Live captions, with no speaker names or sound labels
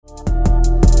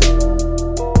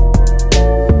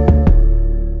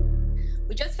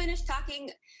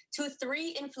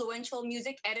really influential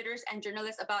music editors and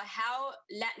journalists about how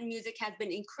Latin music has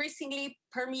been increasingly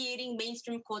permeating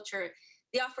mainstream culture.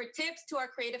 They offer tips to our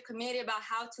creative community about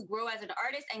how to grow as an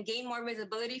artist and gain more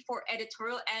visibility for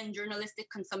editorial and journalistic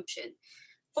consumption.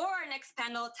 For our next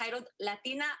panel titled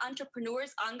Latina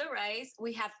Entrepreneurs on the Rise,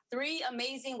 we have three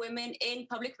amazing women in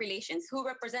public relations who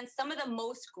represent some of the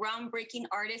most groundbreaking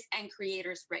artists and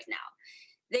creators right now.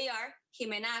 They are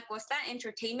Ximena Acosta,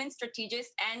 entertainment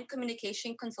strategist and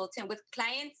communication consultant with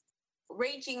clients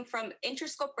ranging from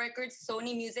Interscope Records,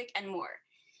 Sony Music, and more.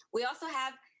 We also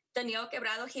have Danielle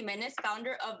Quebrado Jimenez,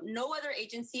 founder of No Other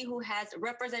Agency, who has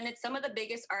represented some of the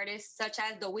biggest artists such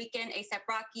as The Weeknd, A$AP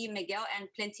Rocky, Miguel, and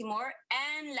plenty more.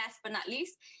 And last but not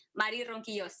least, Mari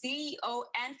Ronquillo, CEO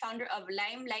and founder of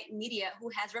lymelitemedia, who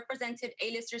has represented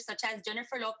A-listers such as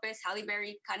Jennifer Lopez, Halle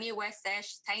Berry, Kanye West,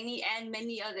 Sesh, Tiny, and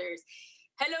many others.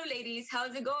 Hello, ladies.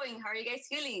 How's it going? How are you guys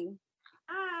feeling?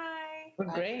 Hi. We're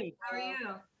great. How are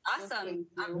you? Awesome.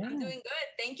 I'm doing good.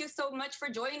 Thank you so much for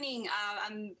joining.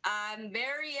 I'm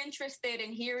very interested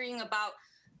in hearing about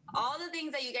all the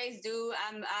things that you guys do.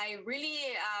 I really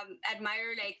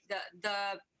admire like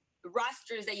the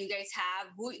rosters that you guys have,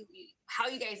 how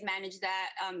you guys manage that,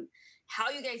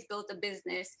 how you guys built the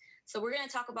business. So we're going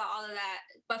to talk about all of that.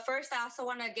 But first, I also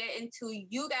want to get into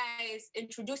you guys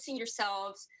introducing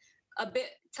yourselves a bit.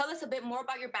 Tell us a bit more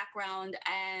about your background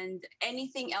and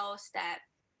anything else that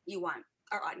you want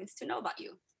our audience to know about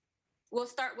you. We'll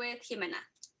start with Ximena.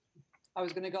 I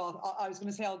was going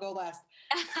to say I'll go last.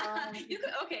 You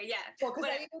could, okay, yeah. Well,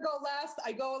 because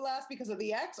I go last because of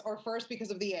the X or first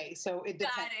because of the A. So it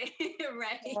depends. Got it.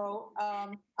 Right. So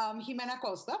I'm Ximena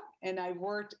Acosta, and I've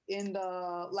worked in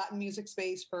the Latin music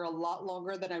space for a lot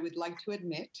longer than I would like to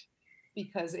admit,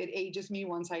 because it ages me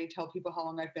once I tell people how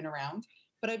long I've been around.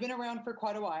 But I've been around for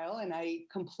quite a while, and I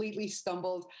completely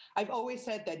stumbled. I've always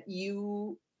said that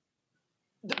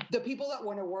the people that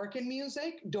want to work in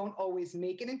music don't always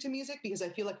make it into music, because I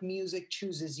feel like music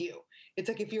chooses you. It's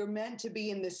like if you're meant to be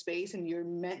in this space and you're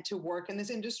meant to work in this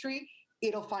industry,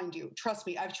 it'll find you. Trust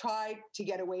me, I've tried to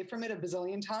get away from it a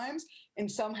bazillion times,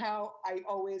 and somehow I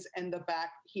always end up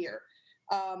back here.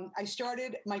 I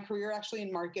started my career actually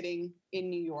in marketing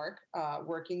in New York,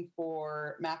 working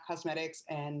for MAC Cosmetics,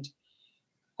 and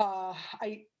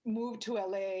I moved to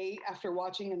LA after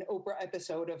watching an Oprah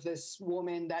episode of this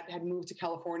woman that had moved to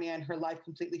California, and her life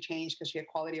completely changed because she had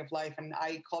quality of life. And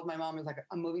I called my mom and was like,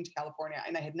 I'm moving to California.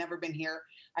 And I had never been here.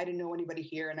 I didn't know anybody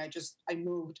here. And I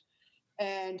moved,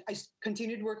 and I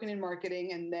continued working in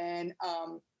marketing. And then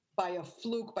by a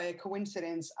fluke, by a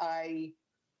coincidence, I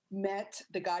met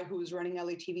the guy who was running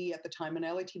LATV at the time. And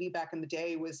LATV back in the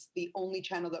day was the only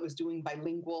channel that was doing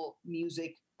bilingual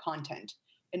music content,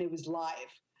 and it was live.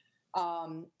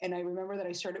 And I remember that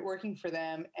I started working for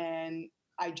them, and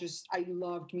I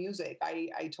loved music.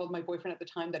 I told my boyfriend at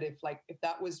the time that if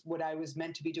that was what I was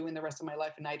meant to be doing the rest of my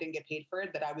life and I didn't get paid for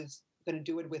it, that I was going to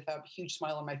do it with a huge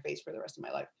smile on my face for the rest of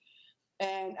my life.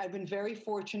 And I've been very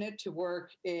fortunate to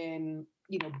work in,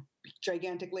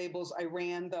 gigantic labels. I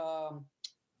ran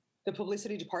the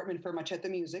publicity department for Machete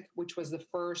Music, which was the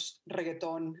first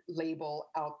reggaeton label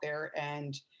out there.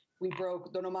 And we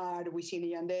broke Don Omar, Wisin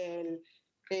y Yandel,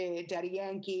 Daddy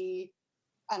Yankee,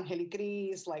 Angel y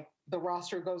Cris, like the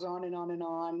roster goes on and on and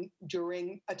on,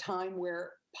 during a time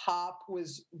where pop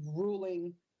was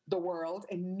ruling the world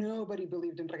and nobody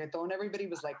believed in reggaeton. Everybody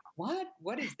was like, what?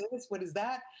 What is this? What is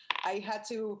that? I had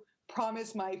to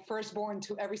promise my firstborn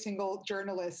to every single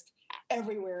journalist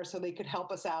everywhere so they could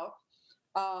help us out.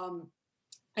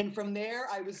 And from there,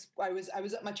 I was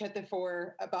at Machete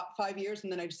for about 5 years,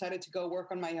 and then I decided to go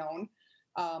work on my own.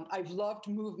 I've loved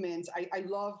movements. I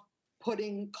love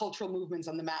putting cultural movements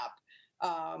on the map.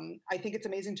 I think it's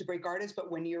amazing to break artists,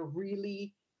 but when you're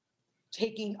really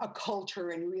taking a culture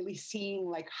and really seeing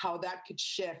like how that could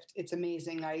shift, it's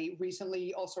amazing. I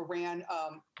recently also ran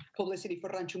publicity for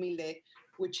Rancho Humilde,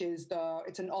 which is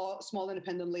it's an all small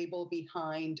independent label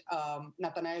behind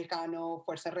Natanael Cano,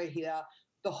 Fuerza Regida,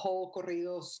 the whole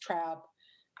corridos, trap,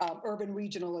 urban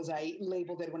regional, as I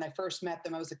labeled it when I first met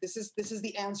them. I was like, this is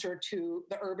the answer to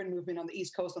the urban movement on the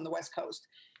East Coast, on the West Coast.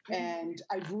 And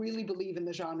I really believe in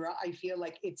the genre. I feel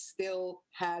like it still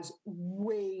has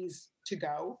ways to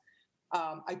go.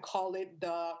 I call it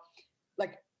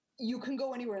you can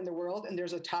go anywhere in the world and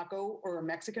there's a taco or a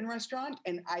Mexican restaurant.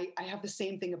 And I have the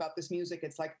same thing about this music.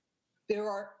 It's like there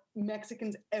are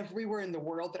Mexicans everywhere in the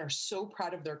world that are so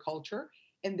proud of their culture.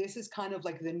 And this is kind of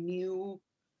like the new,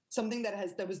 something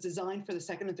that was designed for the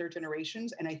second and third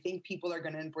generations. And I think people are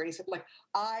going to embrace it. Like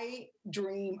I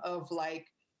dream of like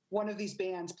one of these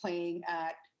bands playing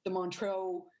at the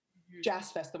Montreux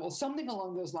jazz festival, something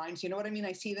along those lines. You know what I mean?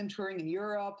 I see them touring in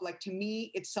Europe. Like, to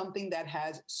me, it's something that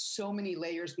has so many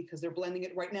layers because they're blending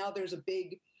it. Right now, there's a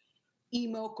big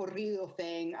emo corrido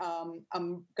thing.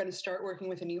 I'm going to start working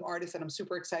with a new artist that I'm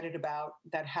super excited about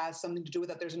that has something to do with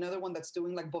that. There's another one that's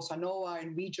doing like bossa nova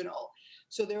and regional.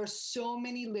 So there are so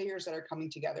many layers that are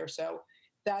coming together. So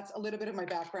that's a little bit of my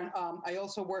background. I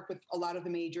also work with a lot of the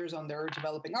majors on their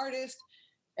developing artists.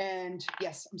 And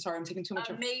yes, I'm sorry, I'm taking too much.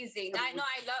 Amazing. I know.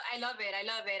 I love it.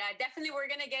 I definitely, we're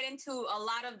going to get into a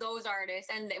lot of those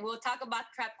artists, and we'll talk about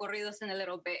trap corridos in a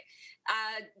little bit.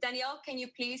 Danielle, can you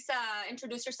please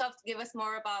introduce yourself to give us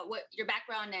more about what your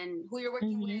background and who you're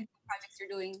working with, what projects you're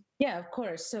doing? Yeah, of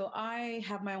course. So I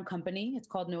have my own company. It's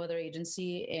called No Other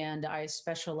Agency, and I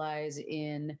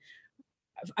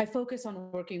focus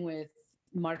on working with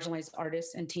marginalized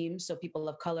artists and teams. So people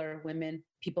of color, women,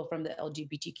 people from the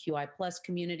LGBTQI plus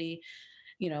community.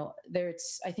 You know,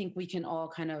 I think we can all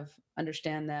kind of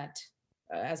understand that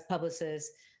as publicists,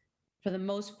 for the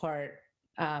most part,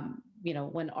 you know,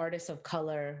 when artists of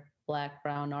color, Black,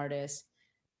 brown artists,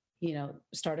 you know,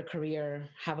 start a career,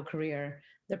 have a career,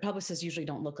 their publicists usually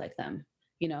don't look like them,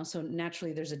 you know, so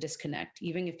naturally there's a disconnect.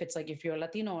 Even if it's like, if you're a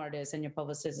Latino artist and your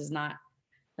publicist is not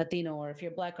Latino, or if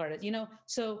you're a Black artist, you know,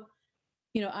 so,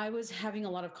 you know, I was having a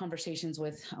lot of conversations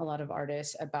with a lot of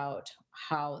artists about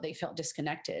how they felt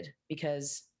disconnected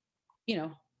because, you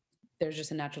know, there's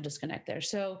just a natural disconnect there.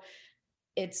 So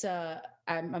it's,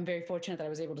 I'm very fortunate that I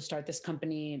was able to start this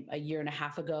company a year and a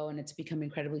half ago, and it's become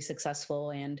incredibly successful.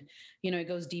 And, you know, it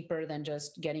goes deeper than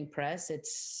just getting press.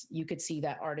 You could see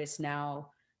that artists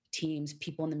now, teams,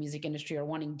 people in the music industry are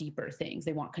wanting deeper things.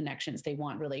 They want connections, they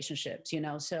want relationships, you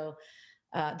know, so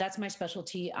that's my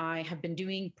specialty. I have been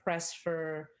doing press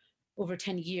for over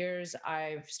 10 years.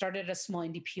 I've started a small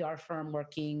indie PR firm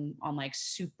working on like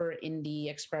super indie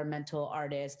experimental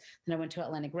artists. Then I went to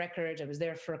Atlantic Records. I was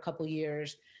there for a couple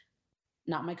years.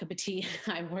 Not my cup of tea.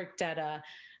 I worked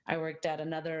at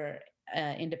another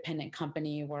independent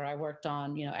company where I worked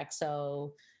on, you know,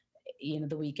 EXO, you know,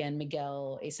 The Weeknd,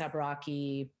 Miguel, A$AP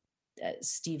Rocky,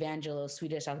 Steve Angelo,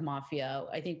 Swedish House Mafia.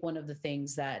 I think one of the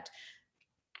things that,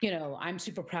 you know, I'm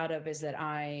super proud of is that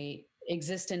I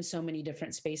exist in so many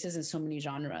different spaces and so many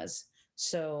genres.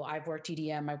 So I've worked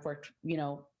EDM, I've worked, you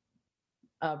know,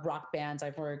 rock bands,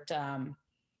 I've worked,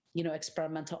 you know,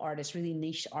 experimental artists, really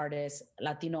niche artists,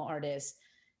 Latino artists,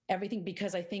 everything,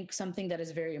 because I think something that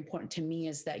is very important to me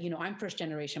is that, you know, I'm first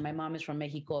generation. My mom is from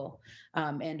Mexico,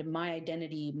 and my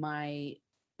identity, my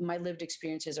lived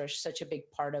experiences are such a big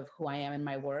part of who I am in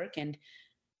my work. And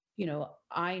you know,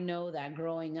 I know that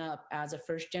growing up as a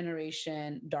first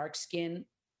generation, dark skinned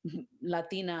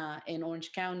Latina in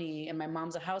Orange County, and my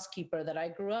mom's a housekeeper, that I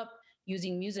grew up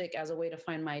using music as a way to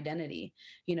find my identity,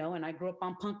 you know, and I grew up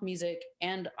on punk music,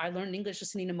 and I learned English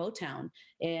listening to Motown,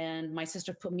 and my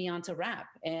sister put me onto rap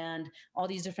and all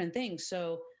these different things.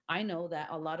 So I know that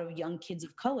a lot of young kids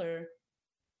of color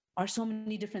are so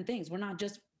many different things. We're not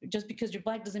just because you're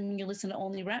Black doesn't mean you listen to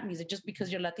only rap music. Just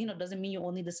because you're Latino doesn't mean you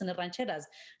only listen to rancheras,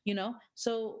 you know?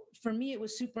 So for me, it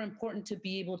was super important to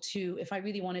be able to, if I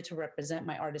really wanted to represent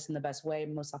my artist in the best way,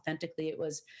 most authentically, it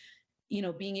was, you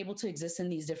know, being able to exist in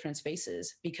these different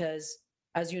spaces, because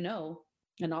as you know,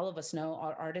 and all of us know,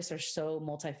 our artists are so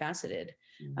multifaceted.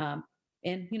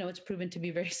 And, you know, it's proven to be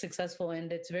very successful,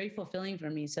 and it's very fulfilling for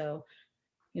me. So,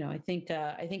 you know, I think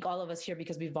all of us here,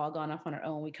 because we've all gone off on our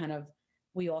own,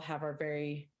 we all have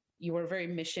you are very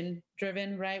mission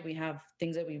driven, right? We have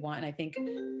things that we want. And I think we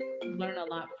learn a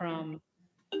lot from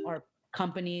our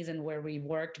companies and where we've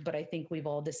worked, but I think we've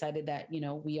all decided that, you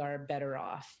know, we are better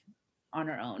off on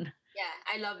our own. Yeah,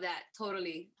 I love that.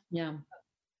 Totally. Yeah.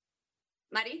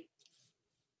 Mari?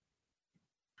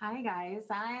 Hi guys,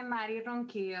 I'm Mari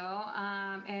Ronquillo,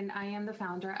 and I am the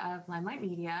founder of Limelight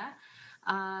Media.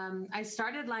 I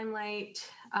started Limelight,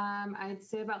 I'd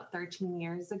say about 13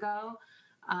 years ago.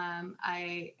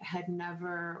 I had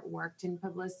never worked in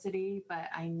publicity, but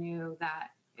I knew that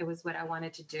it was what I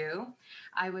wanted to do.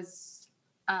 I was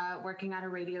working at a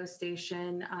radio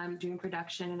station, doing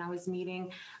production, and I was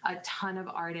meeting a ton of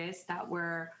artists that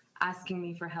were asking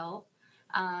me for help.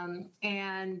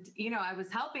 And, you know, I was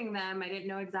helping them. I didn't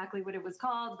know exactly what it was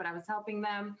called, but I was helping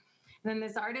them. And then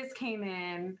this artist came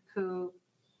in who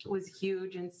was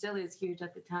huge and still is huge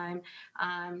at the time,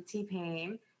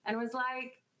 T-Pain, and was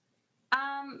like,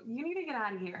 you need to get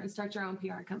out of here and start your own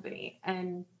PR company.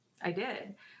 And I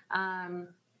did.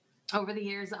 Over the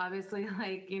years, obviously,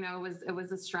 like, you know, it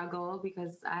was a struggle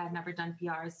because I had never done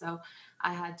PR. So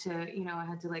I had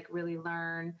to like really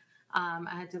learn.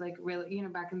 I had to like really, you know,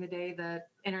 back in the day, the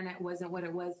internet wasn't what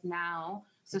it was now.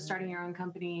 So starting your own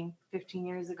company 15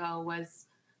 years ago was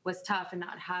was tough, and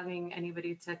not having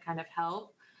anybody to kind of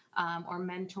help or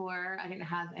mentor. I didn't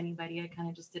have anybody. I kind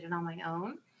of just did it on my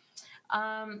own.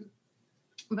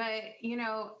 But, you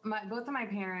know, both of my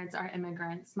parents are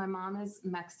immigrants. My mom is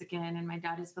Mexican and my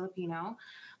dad is Filipino.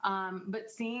 But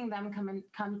seeing them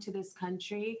come to this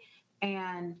country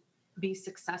and be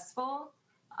successful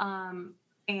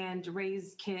and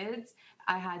raise kids,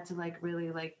 I had to like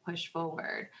really like push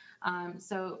forward.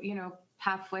 So, you know,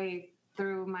 halfway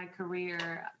through my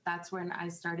career, that's when I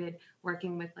started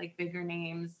working with like bigger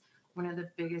names. One of the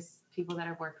biggest people that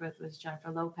I've worked with was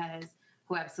Jennifer Lopez,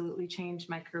 who absolutely changed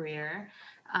my career.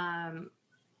 And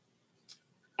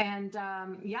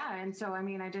so, I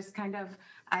mean, I just kind of,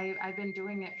 I've been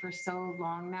doing it for so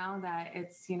long now that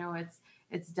it's, you know,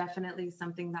 it's definitely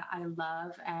something that I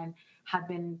love and have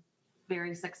been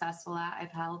very successful at.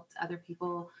 I've helped other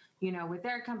people, you know, with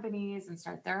their companies and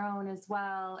start their own as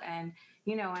well. And,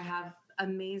 you know, I have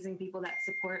amazing people that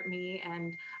support me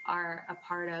and are a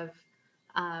part of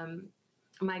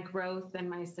my growth and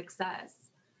my success.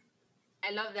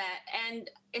 I love that. And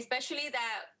especially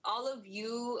that all of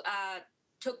you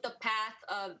took the path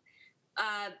of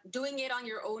doing it on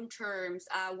your own terms,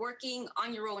 working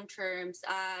on your own terms,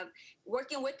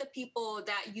 working with the people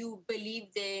that you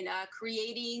believed in,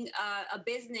 creating a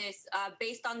business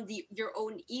based on your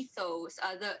own ethos,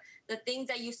 the things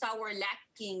that you saw were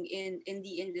lacking in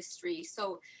the industry.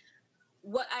 So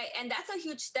and that's a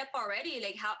huge step already.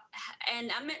 Like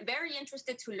and I'm very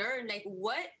interested to learn like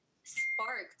what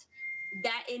sparked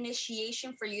that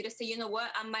initiation for you to say, you know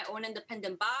what, I'm my own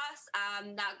independent boss.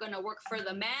 I'm not going to work for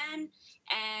the man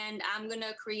and I'm going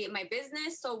to create my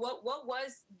business. So what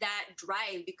was that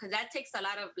drive? Because that takes a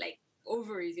lot of like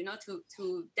ovaries, you know,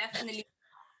 to definitely.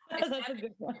 That's a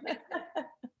good one.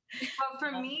 Well,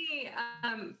 for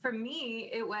me,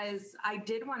 it was, I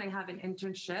did want to have an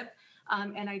internship.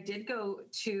 And I did go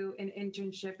to an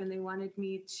internship and they wanted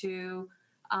me to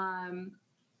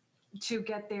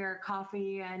get their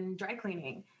coffee and dry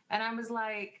cleaning. And I was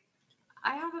like,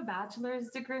 I have a bachelor's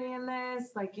degree in this.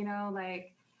 Like, you know,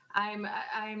 like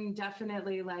I'm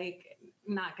definitely like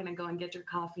not going to go and get your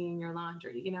coffee and your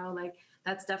laundry, you know, like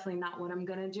that's definitely not what I'm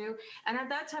going to do. And at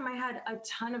that time I had a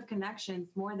ton of connections,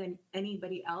 more than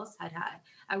anybody else had.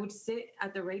 I would sit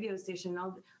at the radio station,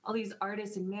 all these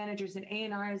artists and managers and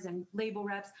A&Rs and label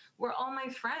reps were all my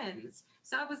friends.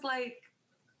 So I was like,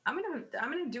 I'm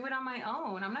gonna do it on my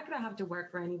own. I'm not gonna have to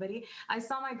work for anybody. I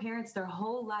saw my parents their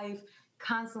whole life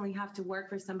constantly have to work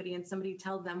for somebody and somebody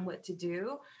tell them what to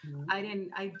do. Mm-hmm.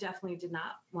 I definitely did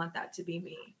not want that to be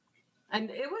me.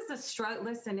 And it was a struggle.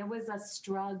 Listen, it was a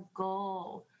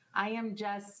struggle. I am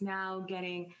just now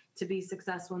getting to be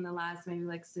successful in the last maybe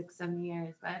like 6-7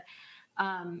 years. But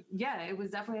it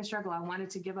was definitely a struggle. I wanted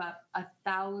to give up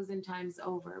 1,000 times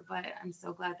over, but I'm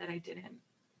so glad that I didn't.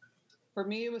 For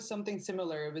me, it was something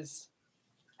similar.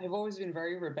 I've always been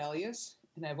very rebellious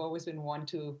and I've always been one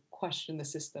to question the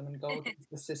system and go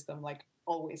against the system, like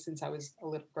always since I was a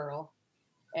little girl.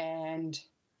 And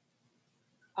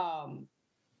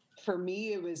for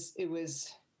me, it was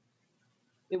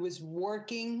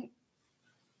working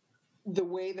the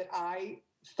way that I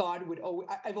thought would always.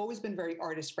 I've always been very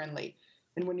artist friendly.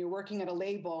 And when you're working at a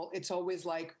label, it's always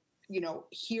like, you know,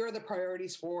 here are the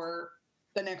priorities for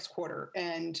the next quarter.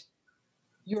 And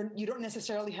you don't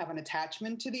necessarily have an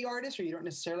attachment to the artist, or you don't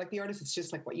necessarily like the artist. It's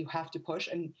just like what you have to push.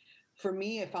 And for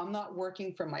me, if I'm not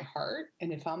working from my heart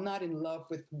and if I'm not in love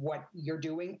with what you're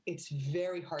doing, it's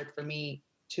very hard for me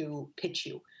to pitch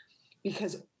you,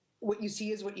 because what you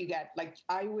see is what you get. Like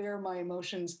I wear my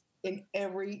emotions in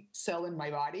every cell in my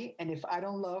body. And if I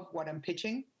don't love what I'm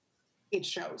pitching, it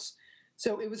shows.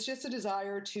 So it was just a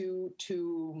desire to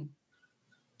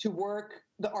work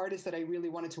the artists that I really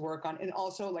wanted to work on. And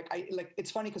also it's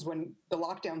funny because when the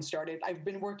lockdown started, I've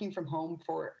been working from home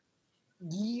for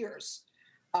years.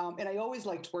 And I always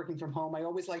liked working from home. I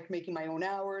always liked making my own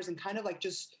hours and kind of like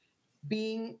just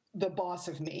being the boss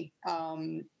of me.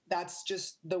 That's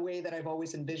just the way that I've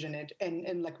always envisioned it.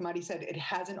 And like Mari said, it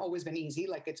hasn't always been easy.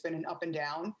 Like it's been an up and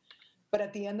down. But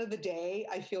at the end of the day,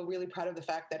 I feel really proud of the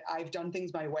fact that I've done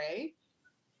things my way.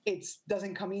 It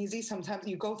doesn't come easy. Sometimes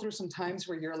you go through some times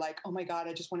where you're like, oh my God,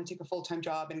 I just want to take a full-time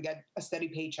job and get a steady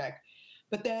paycheck.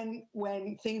 But then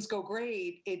when things go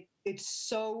great, it's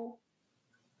so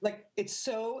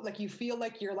you feel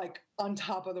like you're like on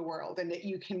top of the world and that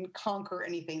you can conquer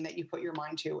anything that you put your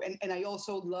mind to. And I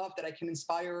also love that I can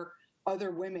inspire other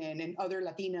women and other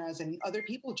Latinas and other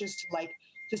people just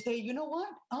to say, you know what,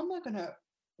 I'm not going to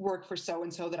work for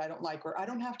so-and-so that I don't like, or I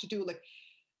don't have to do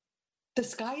the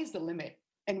sky is the limit.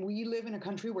 And we live in a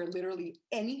country where literally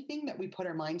anything that we put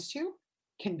our minds to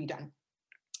can be done.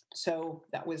 So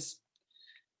that was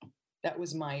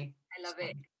my. I love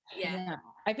it. Yeah.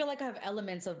 I feel like I have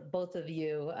elements of both of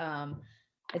you.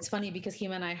 It's funny because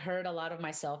Hima and I heard a lot of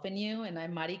myself in you,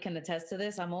 and Mari can attest to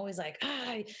this. I'm always like,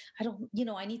 I don't,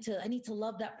 I need to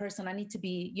love that person. I need to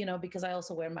be, because I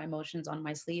also wear my emotions on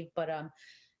my sleeve. But,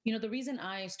 the reason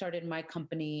I started my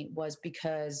company was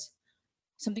because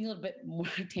something a little bit more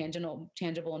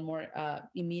tangible and more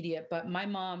immediate. But my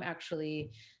mom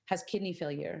actually has kidney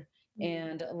failure.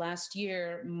 And last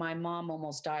year, my mom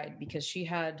almost died because she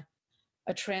had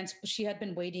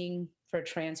been waiting for a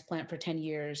transplant for 10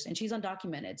 years, and she's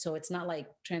undocumented. So it's not like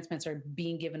transplants are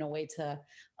being given away to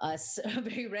us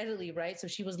very readily, right? So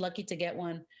she was lucky to get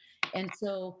one. And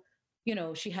so,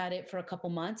 she had it for a couple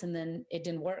months, and then it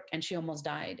didn't work, and she almost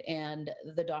died. And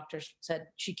the doctors said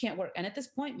she can't work. And at this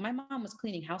point, my mom was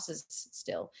cleaning houses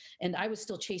still, and I was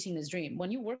still chasing this dream.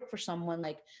 When you work for someone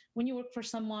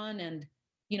and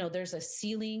there's a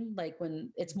ceiling, like when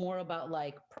it's more about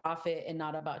like profit and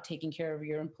not about taking care of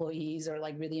your employees or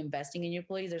like really investing in your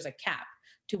employees, there's a cap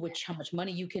to which how much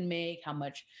money you can make, how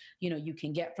much, you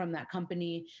can get from that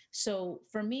company. So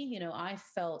for me, I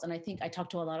felt, and I think I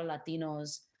talked to a lot of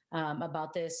Latinos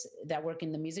about this that work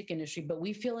in the music industry, but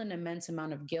we feel an immense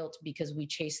amount of guilt because we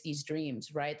chase these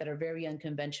dreams, right? That are very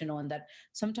unconventional and that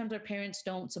sometimes our parents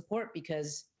don't support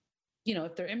because,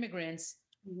 if they're immigrants,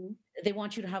 they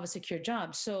want you to have a secure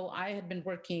job. So I had been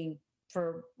working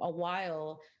for a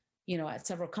while, at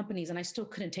several companies, and I still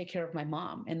couldn't take care of my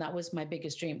mom. And that was my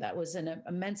biggest dream. That was an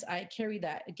immense, I carry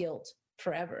that guilt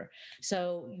forever.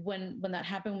 So when that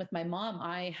happened with my mom,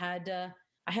 I had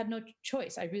no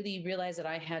choice. I really realized that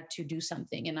I had to do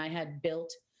something, and I had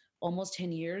built almost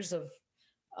 10 years of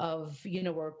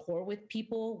rapport with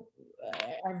people.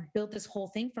 I've built this whole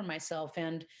thing for myself,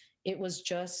 and it was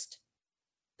just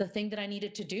the thing that I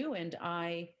needed to do. And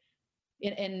Mari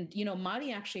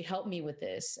actually helped me with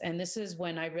this. And this is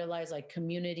when I realized like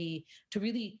community, to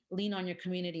really lean on your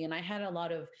community. And I had a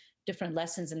lot of different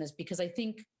lessons in this because I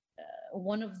think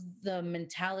one of the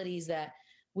mentalities that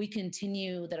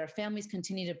our families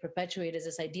continue to perpetuate is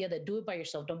this idea that do it by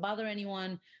yourself. Don't bother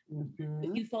anyone.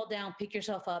 If you fall down, pick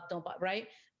yourself up. Right?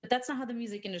 But that's not how the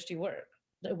music industry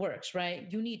works, right?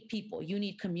 You need people, you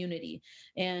need community.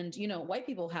 And, white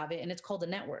people have it, and it's called a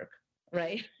network,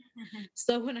 right?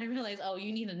 So when I realized,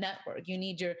 you need a network, you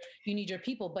need your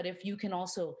people. But if you can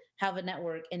also have a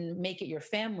network and make it your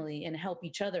family and help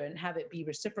each other and have it be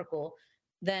reciprocal,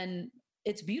 then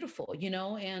it's beautiful,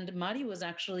 And Mari was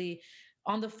actually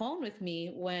on the phone with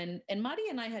me and Mari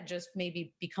and I had just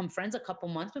maybe become friends a couple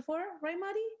months before, right,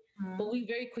 Mari? But we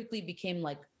very quickly became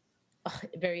like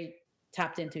very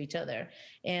tapped into each other.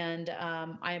 And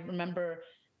I remember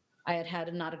I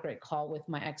had not a great call with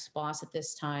my ex-boss at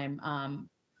this time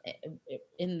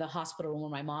in the hospital room where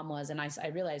my mom was. And I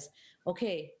realized,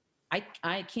 okay,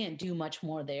 I can't do much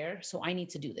more there. So I need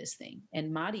to do this thing.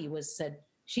 And Mari said,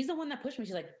 she's the one that pushed me.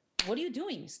 She's like, what are you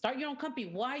doing? Start your own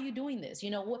company. Why are you doing this?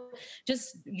 You're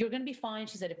going to be fine.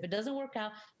 She said, if it doesn't work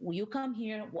out, will you come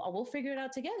here? We'll figure it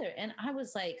out together. And I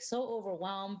was like so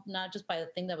overwhelmed, not just by the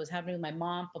thing that was happening with my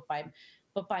mom, but by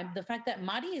the fact that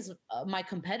Mari is my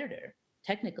competitor,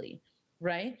 technically,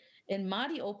 right? And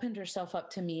Mari opened herself up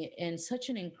to me in such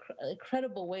an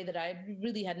incredible way that I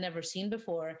really had never seen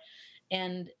before.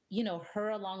 And, her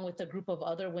along with a group of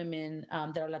other women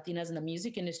that are Latinas in the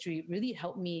music industry really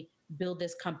helped me build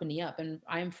this company up. And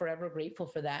I'm forever grateful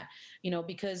for that,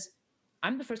 because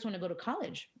I'm the first one to go to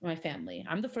college in my family.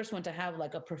 I'm the first one to have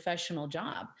like a professional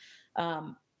job.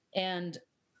 I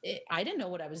didn't know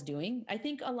what I was doing. I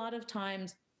think a lot of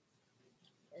times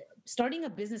starting a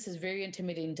business is very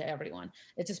intimidating to everyone.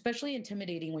 It's especially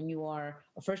intimidating when you are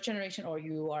a first generation or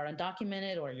you are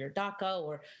undocumented or you're DACA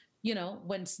or,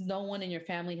 when no one in your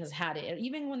family has had it.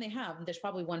 Even when they have, there's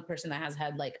probably one person that has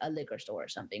had like a liquor store or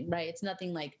something, right? It's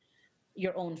nothing like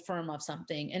your own firm of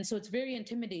something. And so it's very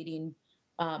intimidating.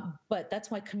 But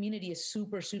that's why community is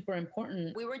super, super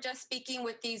important. We were just speaking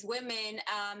with these women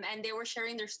and they were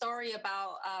sharing their story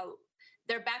about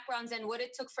their backgrounds and what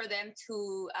it took for them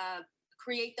to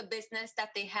create the business that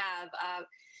they have.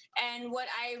 And what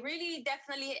I really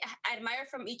definitely admire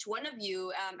from each one of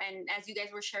you, and as you guys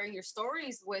were sharing your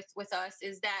stories with us,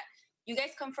 is that you guys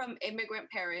come from immigrant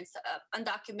parents,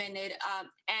 undocumented,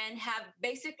 and have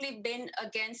basically been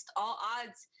against all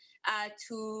odds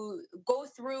to go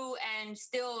through and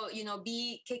still,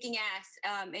 be kicking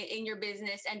ass in your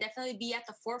business and definitely be at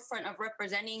the forefront of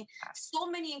representing so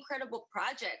many incredible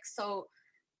projects. So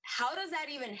how does that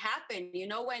even happen?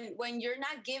 When you're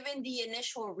not given the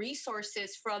initial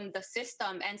resources from the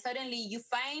system and suddenly you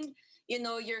find,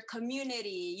 your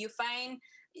community, you find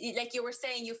like you were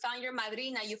saying, you found your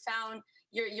madrina, you found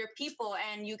your people,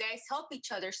 and you guys help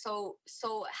each other. So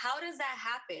how does that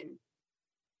happen?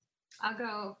 I'll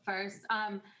go first.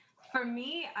 For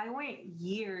me, I went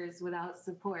years without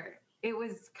support. It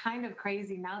was kind of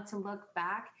crazy now to look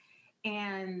back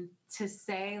and to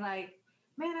say, like,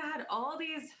 man, I had all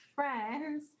these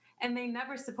friends and they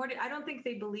never supported. I don't think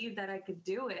they believed that I could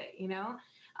do it, you know?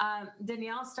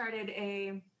 Danielle started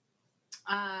a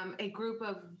group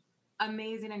of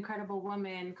amazing, incredible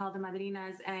women called the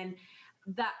Madrinas, and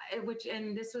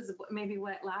this was maybe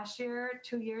last year,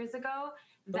 2 years ago,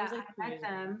 that I met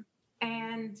them.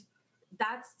 And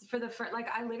that's for the first, like,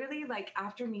 I literally, like,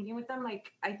 after meeting with them,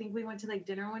 like, I think we went to like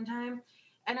dinner one time,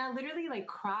 and I literally like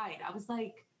cried. I was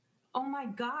like, oh my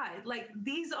God, like,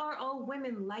 these are all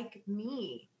women like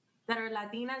me that are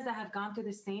Latinas that have gone through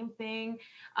the same thing.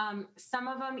 Some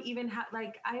of them even have,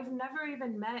 like, I've never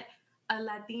even met a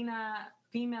Latina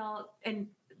female and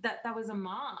that was a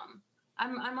mom.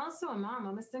 I'm also a mom.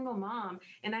 I'm a single mom.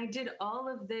 And I did all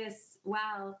of this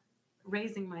while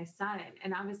raising my son.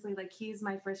 And obviously, like, he's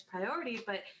my first priority,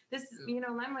 but this, you know,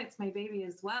 Limeligh's my baby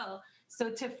as well.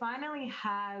 So to finally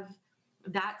have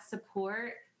that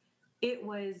support, it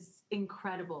was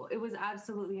incredible. It was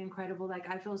absolutely incredible. Like,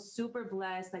 I feel super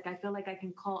blessed. Like, I feel like I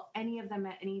can call any of them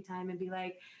at any time and be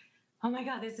like, oh my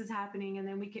God, this is happening. And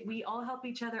then we all help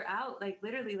each other out. Like,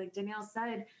 literally, like Danielle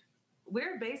said,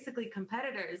 we're basically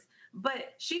competitors,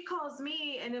 but she calls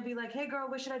me and it'll be like, hey girl,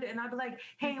 what should I do? And I'll be like,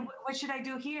 hey, what should I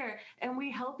do here? And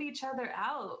we help each other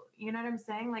out. You know what I'm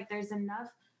saying? Like, there's enough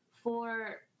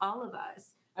for all of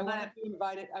us. I want to be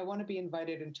invited. I want to be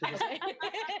invited into this.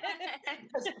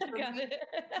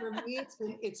 For me,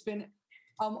 it's been.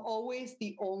 I'm always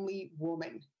the only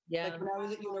woman. Yeah. Like, when I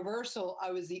was at Universal,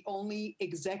 I was the only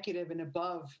executive and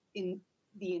above in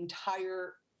the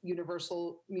entire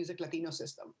Universal Music Latino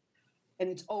system, and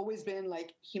it's always been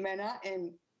like Ximena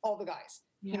and all the guys.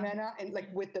 Yeah. Ximena and, like,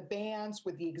 with the bands,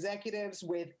 with the executives,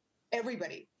 with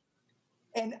everybody.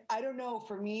 And I don't know.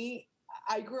 For me,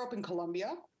 I grew up in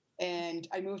Colombia. And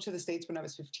I moved to the States when I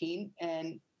was 15.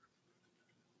 And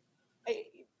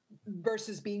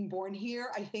versus being born here,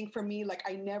 I think for me, like,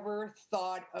 I never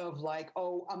thought of like,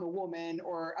 oh, I'm a woman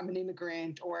or I'm an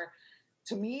immigrant, or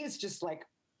to me, it's just like,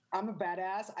 I'm a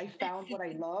badass. I found what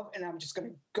I love and I'm just going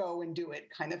to go and do it,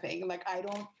 kind of thing. Like, I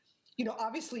don't, you know,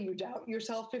 obviously you doubt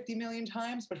yourself 50 million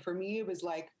times, but for me, it was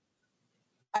like,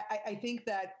 I think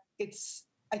that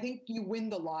I think you win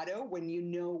the lotto when you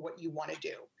know what you want to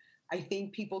do. I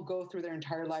think people go through their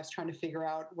entire lives trying to figure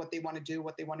out what they want to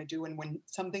do. And when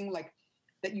something like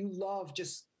that you love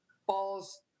just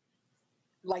falls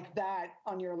like that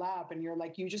on your lap, and you're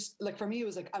like, you just, like, for me, it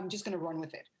was like, I'm just going to run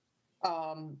with it.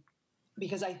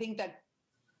 Because I think that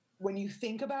when you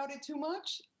think about it too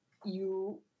much,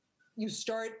 you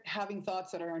start having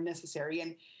thoughts that are unnecessary.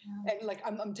 And like,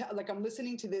 I'm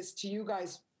listening to you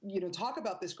guys, you know, talk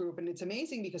about this group. And it's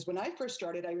amazing because when I first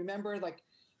started, I remember, like,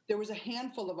 there was a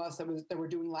handful of us that were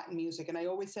doing Latin music. And I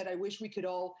always said, I wish we could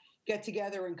all get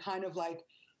together and kind of, like,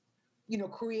 you know,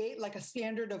 create like a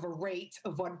standard of a rate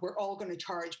of what we're all going to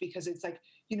charge. Because it's like,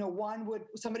 you know,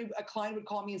 a client would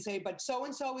call me and say, but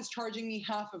so-and-so is charging me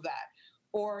half of that.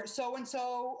 Or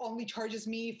so-and-so only charges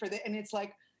me for the, and it's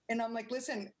like, and I'm like,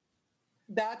 listen,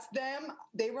 that's them.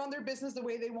 They run their business the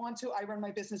way they want to. I run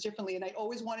my business differently. And I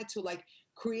always wanted to, like,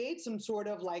 create some sort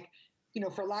of, like, you know,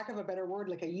 for lack of a better word,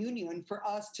 like a union for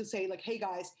us to say, like, hey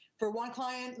guys, for one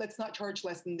client, let's not charge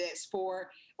less than this. Or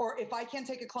if I can't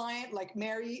take a client, like,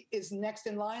 Mary is next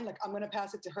in line, like, I'm going to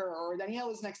pass it to her, or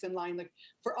Danielle is next in line, like,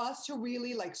 for us to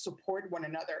really, like, support one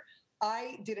another.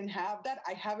 I didn't have that.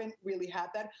 I haven't really had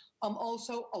that. I'm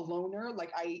also a loner.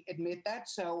 Like, I admit that.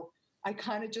 So I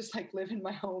kind of just, like, live in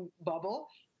my own bubble.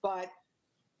 But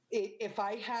if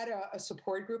I had a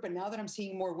support group, and now that I'm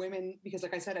seeing more women, because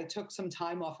like I said, I took some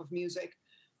time off of music.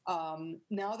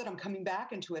 Now that I'm coming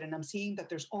back into it and I'm seeing that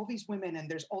there's all these women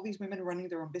and there's all these women running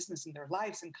their own business in their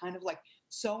lives and kind of, like,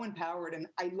 so empowered. And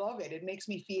I love it. It makes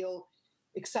me feel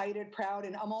excited, proud.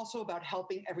 And I'm also about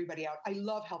helping everybody out. I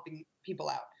love helping people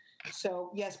out.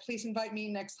 So yes, please invite me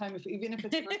next time. Even if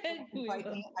it's virtual, invite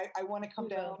me. I want to come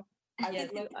down.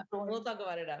 Yes, we'll talk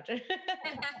about it after.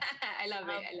 I love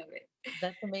it.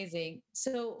 That's amazing.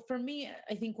 So for me,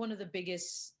 I think one of the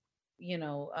biggest, you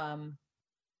know,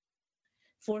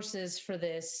 forces for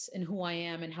this and who I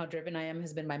am and how driven I am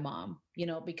has been my mom, you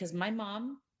know, because my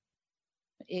mom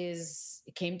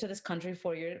came to this country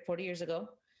 40 years ago.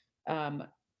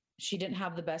 She didn't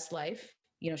have the best life.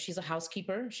 You know, she's a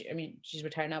housekeeper. She's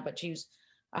retired now, but she was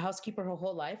a housekeeper her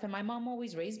whole life. And my mom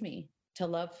always raised me to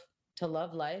love to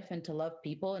love life and to love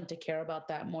people and to care about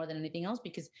that more than anything else,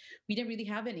 because we didn't really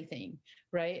have anything,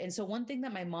 right? And so one thing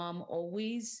that my mom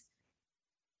always,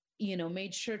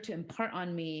 made sure to impart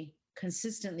on me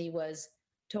consistently was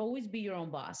to always be your own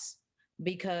boss,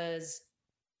 because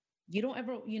you don't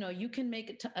ever, you can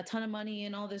make a ton of money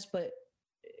and all this, but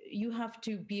you have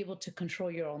to be able to control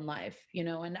your own life,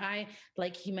 and I,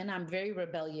 like Ximena, I'm very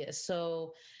rebellious.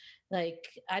 So like,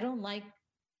 I don't like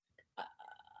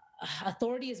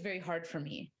authority is very hard for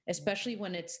me, especially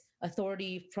when it's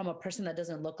authority from a person that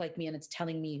doesn't look like me and it's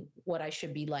telling me what I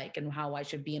should be like and how I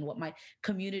should be and what my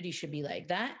community should be like.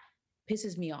 That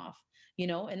pisses me off,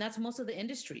 and that's most of the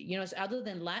industry, so other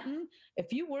than Latin,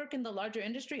 if you work in the larger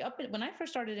industry, when I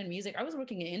first started in music, I was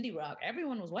working in indie rock.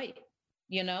 Everyone was white,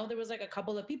 there was like a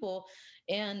couple of people,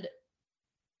 and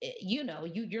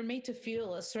you're made to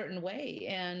feel a certain way.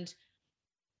 And,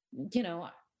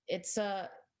 it's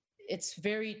it's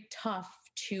very tough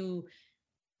to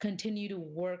continue to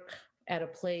work at a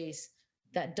place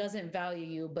that doesn't value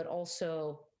you, but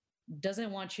also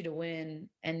doesn't want you to win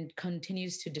and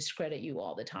continues to discredit you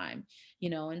all the time,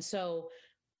 And so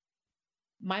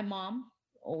my mom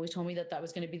always told me that that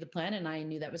was going to be the plan. And I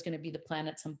knew that was going to be the plan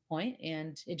at some point.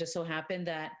 And it just so happened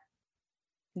that,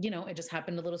 it just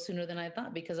happened a little sooner than I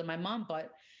thought because of my mom. But,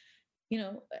 you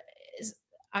know,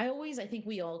 I think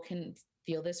we all can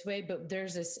feel this way, but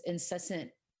there's this incessant,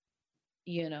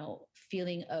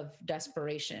 feeling of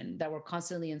desperation that we're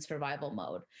constantly in survival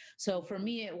mode. So for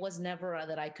me, it was never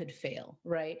that I could fail,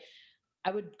 right?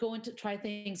 I would go into try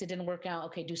things. It didn't work out.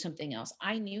 Okay, do something else.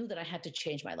 I knew that I had to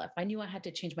change my life. I knew I had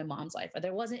to change my mom's life.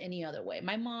 There wasn't any other way.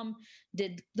 My mom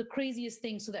did the craziest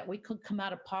things so that we could come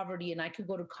out of poverty and I could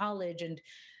go to college. And,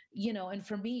 and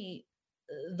for me,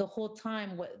 the whole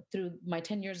time through my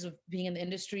 10 years of being in the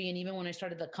industry, and even when I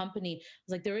started the company, I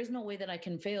was like, there is no way that I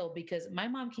can fail because my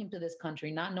mom came to this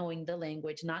country not knowing the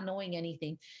language, not knowing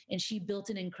anything, and she built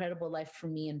an incredible life for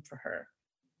me and for her.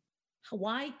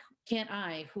 Why can't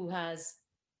I, who has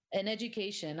an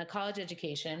education, a college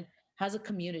education, has a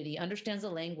community, understands the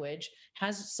language,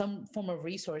 has some form of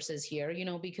resources here,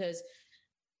 because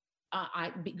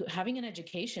having an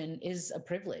education is a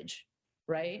privilege,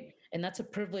 right? And that's a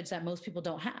privilege that most people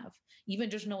don't have. Even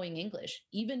just knowing English,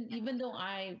 even though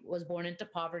I was born into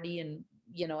poverty and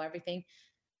everything,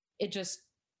 it just,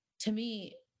 to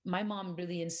me, my mom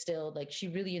really instilled, like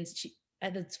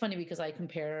and it's funny because I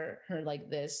compare her like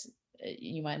this.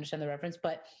 You might understand the reference,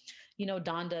 but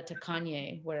Donda to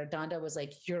Kanye, where Donda was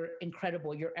like, you're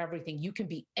incredible, you're everything, you can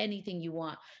be anything you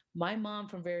want. My mom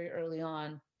from very early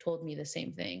on told me the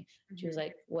same thing. She was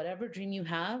like, whatever dream you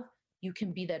have, you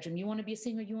can be that dream. You want to be a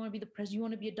singer, you want to be the president, you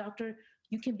want to be a doctor,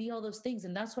 you can be all those things.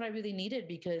 And that's what I really needed,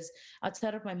 because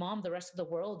outside of my mom, the rest of the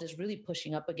world is really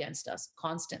pushing up against us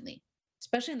constantly,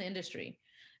 especially in the industry.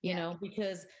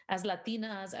 Because as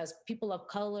Latinas, as people of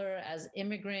color, as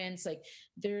immigrants, like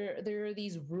there are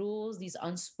these rules, these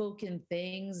unspoken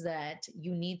things that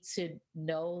you need to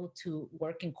know to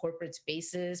work in corporate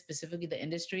spaces, specifically the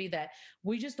industry, that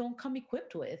we just don't come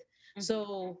equipped with. Mm-hmm.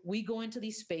 So we go into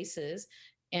these spaces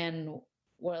and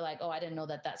we're like, oh, I didn't know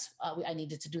that's I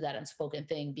needed to do that unspoken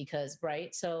thing because,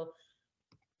 right? So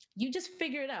you just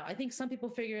figure it out. I think some people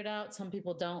figure it out, some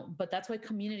people don't, but that's why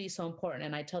community is so important.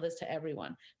 And I tell this to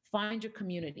everyone, find your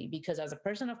community, because as a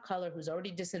person of color who's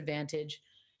already disadvantaged,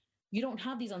 you don't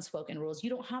have these unspoken rules. You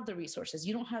don't have the resources.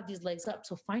 You don't have these legs up.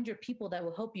 So find your people that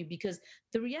will help you, because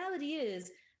the reality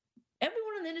is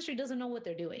everyone in the industry doesn't know what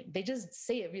they're doing. They just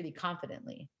say it really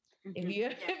confidently. Mm-hmm.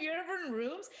 If you're ever in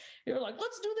rooms, you're like,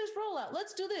 let's do this rollout.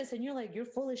 Let's do this. And you're like, you're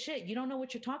full of shit. You don't know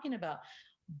what you're talking about.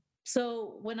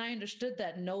 So when I understood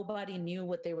that nobody knew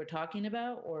what they were talking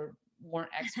about or weren't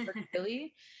experts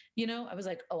really, I was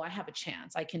like, oh, I have a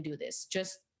chance. I can do this.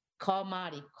 Just call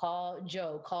Mari, call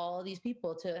Joe, call these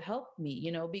people to help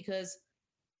me, because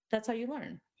that's how you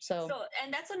learn. So,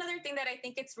 and that's another thing that I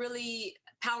think it's really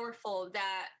powerful,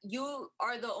 that you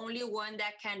are the only one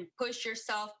that can push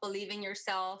yourself, believe in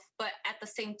yourself, but at the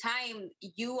same time,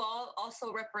 you all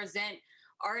also represent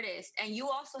artists, and you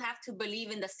also have to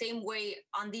believe in the same way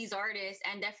on these artists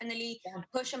and definitely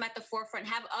push them at the forefront,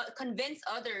 have convince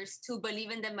others to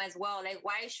believe in them as well. Like,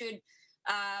 why should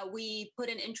we put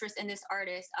an interest in this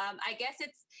artist? I guess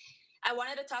I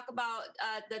wanted to talk about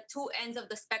the two ends of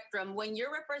the spectrum. When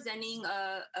you're representing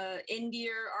a indie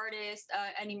artist,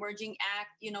 an emerging act,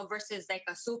 versus like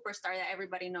a superstar that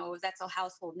everybody knows, that's a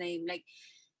household name. Like,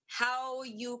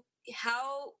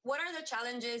 what are the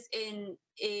challenges in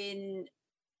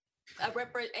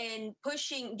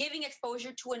giving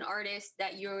exposure to an artist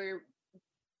that you're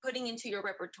putting into your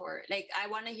repertoire? Like, I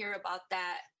want to hear about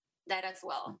that as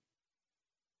well.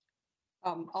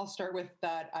 I'll start with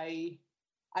that.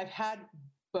 I've had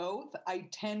both. I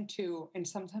tend to, and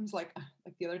sometimes like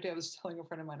the other day, I was telling a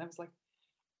friend of mine, I was like,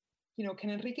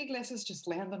 can Enrique Iglesias just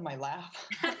land on my lap?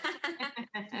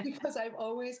 Because I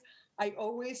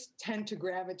always tend to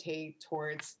gravitate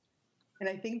towards, and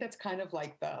I think that's kind of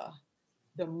like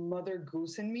the mother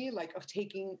goose in me, like of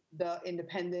taking the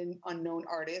independent, unknown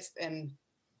artist and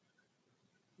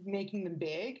making them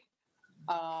big.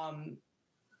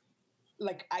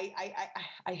 Like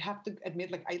I have to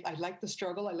admit, like I like the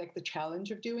struggle. I like the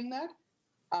challenge of doing that.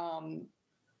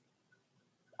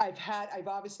 I've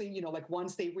obviously, like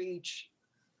once they reach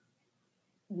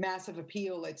massive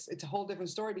appeal, it's a whole different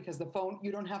story because the phone,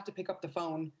 you don't have to pick up the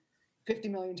phone 50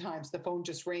 million times. The phone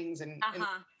just rings and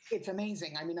it's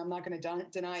amazing. I mean, I'm not going to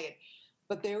deny it,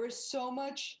 but there is so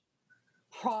much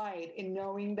pride in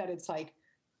knowing that it's like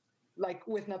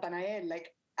with Nathanael,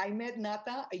 like I met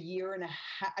Nata a year and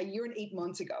 8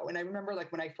 months ago. And I remember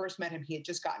like when I first met him, he had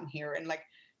just gotten here and like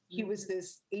he was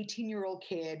this 18-year-old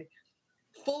kid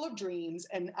full of dreams.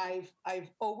 And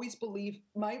I've always believed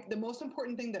the most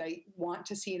important thing that I want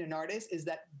to see in an artist is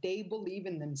that they believe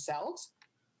in themselves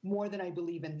more than I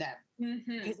believe in them.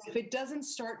 Because if it doesn't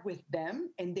start with them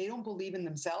and they don't believe in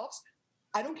themselves,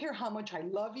 I don't care how much I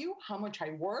love you, how much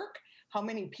I work, how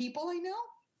many people I know,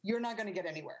 you're not going to get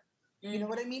anywhere. You know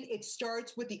what I mean? It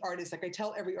starts with the artist. Like I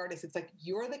tell every artist, it's like,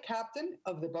 you're the captain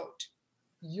of the boat.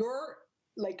 You're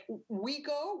like, we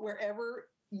go wherever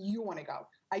you want to go.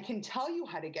 I can tell you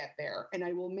how to get there and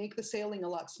I will make the sailing a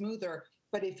lot smoother.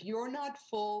 But if you're not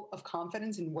full of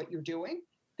confidence in what you're doing,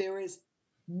 there is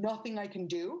nothing I can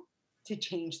do to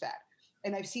change that.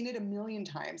 And I've seen it a million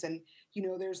times. And,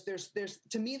 there's,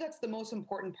 to me, that's the most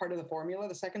important part of the formula.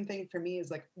 The second thing for me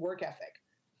is like work ethic.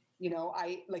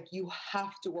 You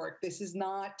have to work. This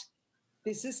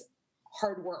is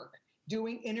hard work.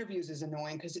 Doing interviews is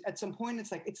annoying because at some point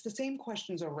it's like, it's the same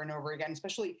questions over and over again,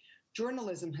 especially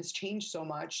journalism has changed so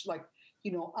much. Like,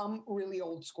 I'm really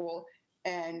old school.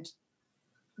 And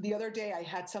the other day I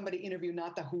had somebody interview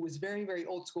Nata who was very, very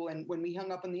old school. And when we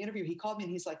hung up on the interview, he called me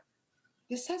and he's like,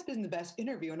 this has been the best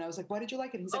interview. And I was like, why did you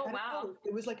like it? He's like, wow.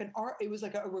 It was like it was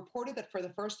like a reporter that for the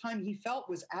first time he felt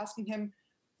was asking him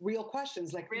real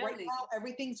questions. Like really? Right now,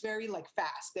 everything's very like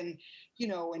fast and,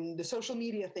 and the social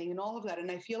media thing and all of that. And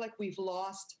I feel like we've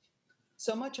lost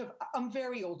so much I'm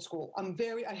very old school.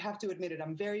 I have to admit it.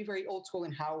 I'm very, very old school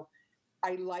in how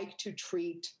I like to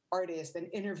treat artists and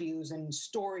interviews and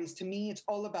stories. To me, it's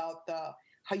all about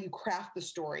how you craft the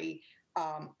story,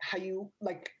 how you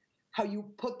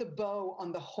put the bow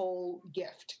on the whole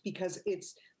gift, because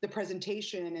it's the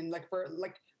presentation and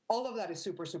all of that is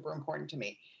super, super important to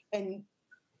me. And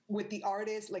with the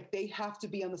artists, like they have to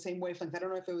be on the same wavelength.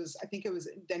 I think it was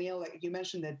Danielle, like you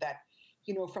mentioned that,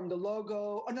 from the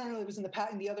logo, it was in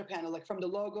the other panel, like from the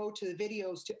logo to the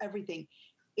videos to everything.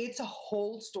 It's a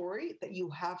whole story that you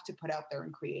have to put out there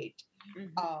and create.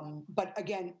 But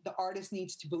again, the artist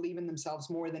needs to believe in themselves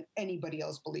more than anybody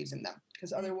else believes in them,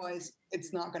 because otherwise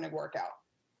it's not going to work out.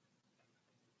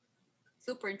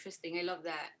 Super interesting. I love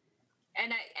that.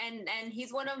 And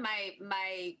he's one of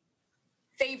my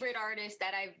favorite artist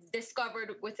that I've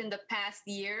discovered within the past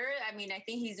year. I mean, I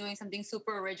think he's doing something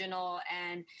super original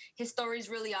and his story is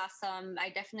really awesome. I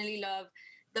definitely love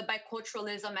the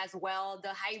biculturalism as well,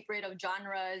 the hybrid of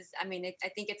genres. I mean, I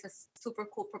think it's a super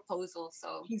cool proposal.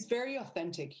 So he's very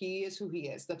authentic. He is who he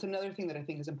is. That's another thing that I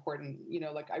think is important.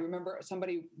 Like I remember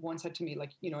somebody once said to me,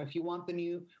 like, if you want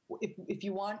if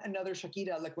you want another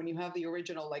Shakira, like when you have the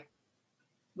original,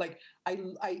 I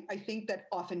think that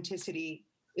authenticity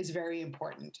is very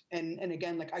important. And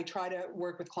again, like I try to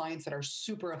work with clients that are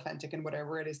super authentic in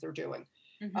whatever it is they're doing,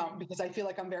 because I feel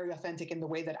like I'm very authentic in the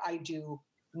way that I do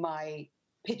my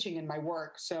pitching and my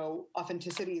work. So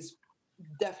authenticity is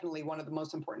definitely one of the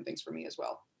most important things for me as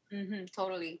well.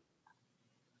 Totally.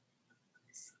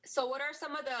 So what are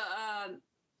some of the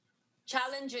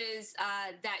challenges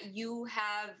that you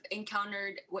have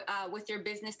encountered with your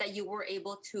business that you were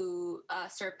able to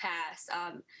surpass?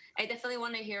 I definitely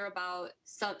want to hear about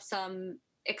some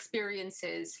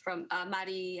experiences from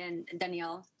Mari and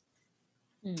Danielle.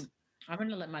 I'm going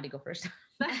to let Mari go first.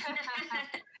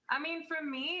 I mean, for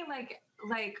me, like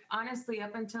honestly,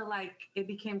 up until like it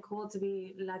became cool to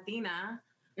be Latina,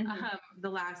 the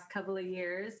last couple of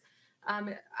years,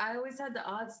 I always had the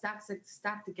odds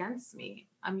stacked against me.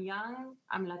 I'm young,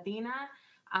 I'm Latina,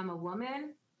 I'm a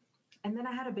woman, and then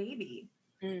I had a baby.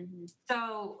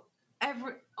 So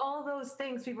all those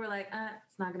things, people were like,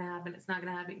 it's not gonna happen. It's not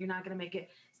gonna happen. You're not gonna make it.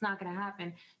 It's not gonna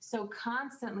happen. So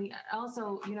constantly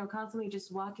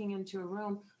just walking into a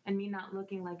room and me not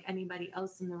looking like anybody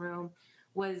else in the room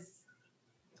was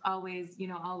always,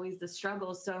 always the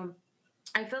struggle. So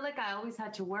I feel like I always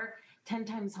had to work 10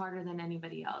 times harder than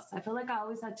anybody else. I feel like I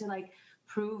always had to like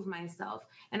prove myself.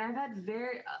 And I've had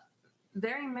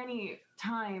very many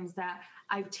times that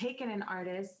I've taken an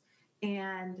artist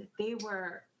and they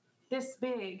were this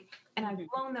big and I've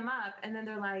blown them up, and then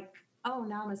they're like, oh,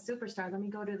 now I'm a superstar. Let me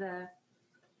go to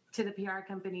the PR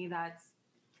company that's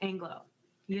Anglo.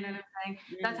 You know what I'm saying?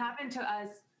 That's happened to us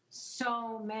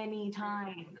so many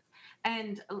times.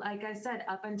 And like I said,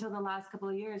 up until the last couple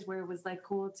of years where it was like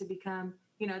cool to become,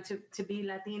 to be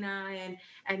Latina,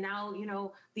 and now,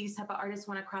 these type of artists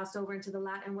want to cross over into the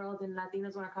Latin world, and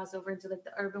Latinos want to cross over into like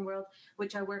the urban world,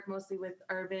 which I work mostly with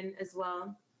urban as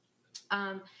well.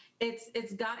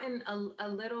 It's gotten a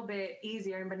little bit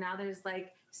easier, but now there's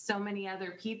like so many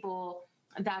other people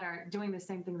that are doing the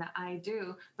same thing that I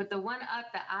do. But the one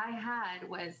up that I had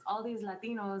was all these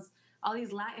Latinos, all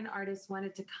these Latin artists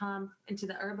wanted to come into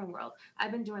the urban world.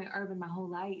 I've been doing urban my whole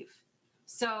life.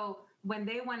 So when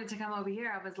they wanted to come over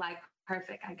here, I was like,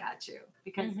 perfect, I got you,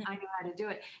 because I knew how to do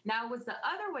it. Now it was the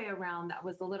other way around that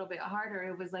was a little bit harder.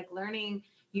 It was like learning,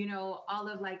 all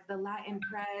of like the Latin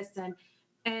press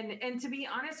and to be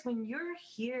honest, when you're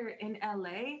here in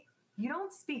LA, you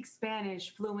don't speak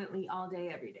Spanish fluently all day,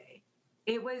 every day.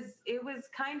 It was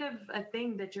kind of a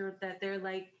thing that they're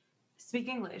like, speak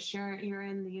English. You're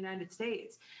in the United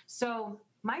States. So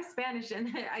my Spanish,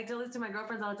 and I tell this to my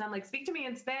girlfriends all the time, like, speak to me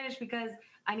in Spanish because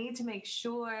I need to make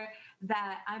sure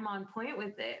that I'm on point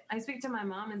with it. I speak to my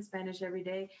mom in Spanish every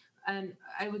day, and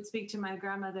I would speak to my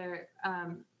grandmother,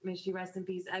 may she rest in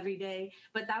peace, every day.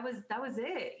 But that was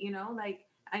it, like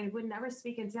I would never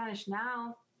speak in Spanish.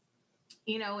 Now,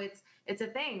 it's a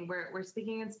thing. We're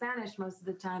speaking in Spanish most of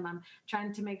the time. I'm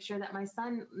trying to make sure that my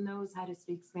son knows how to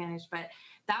speak Spanish. But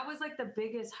that was like the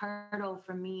biggest hurdle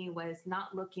for me, was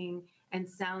not looking and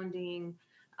sounding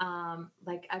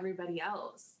like everybody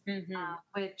else,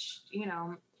 which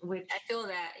I feel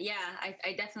that. Yeah,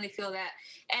 I definitely feel that.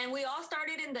 And we all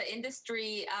started in the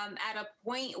industry at a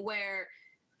point where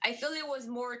I feel it was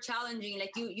more challenging. Like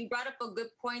you brought up a good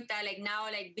point that like now,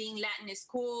 like being Latin is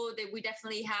cool, that we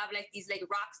definitely have like these like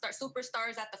rock star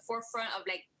superstars at the forefront of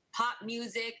like pop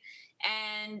music.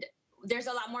 And there's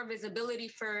a lot more visibility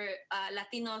for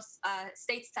Latinos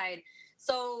stateside.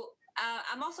 So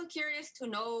I'm also curious to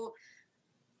know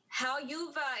how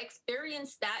you've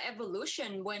experienced that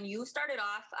evolution. When you started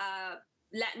off,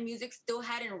 Latin music still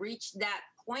hadn't reached that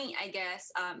point, I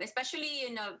guess, especially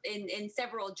in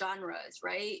several genres,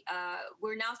 right?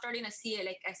 We're now starting to see it,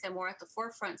 like I said, more at the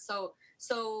forefront. So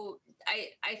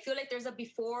I feel like there's a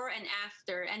before and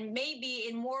after, and maybe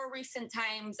in more recent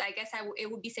times, I guess it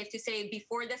would be safe to say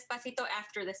before Despacito,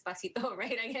 after Despacito,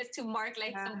 right? I guess to mark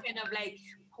like some kind of like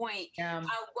point.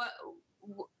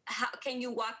 How can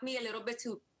you walk me a little bit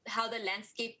to how the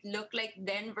landscape looked like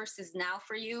then versus now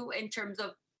for you in terms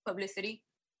of publicity?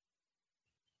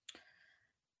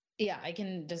 Yeah, I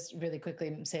can just really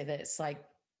quickly say this. Like,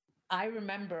 I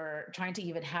remember trying to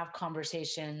even have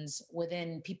conversations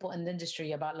within people in the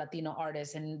industry about Latino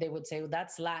artists, and they would say, well,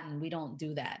 that's Latin. We don't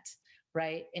do that.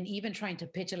 Right. And even trying to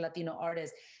pitch a Latino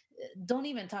artist, don't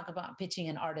even talk about pitching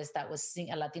an artist that was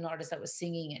a Latino artist that was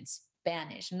singing in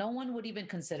Spanish. No one would even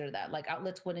consider that. Like,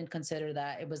 outlets wouldn't consider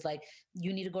that. It was like,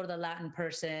 you need to go to the Latin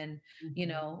person,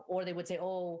 or they would say,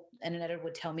 oh, and an editor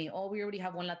would tell me, oh, we already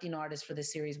have one Latino artist for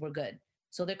this series. We're good.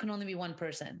 So there can only be one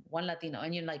person, one Latino.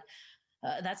 And you're like,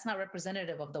 that's not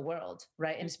representative of the world,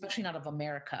 right? And especially not of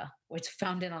America, which is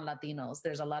founded on Latinos.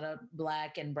 There's a lot of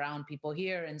Black and brown people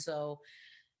here. And so,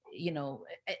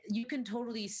 you can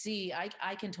totally see,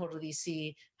 I can totally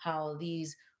see how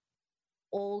these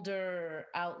older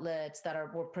outlets that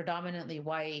were predominantly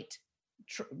white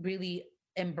really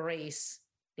embrace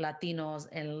Latinos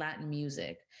and Latin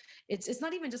music. It's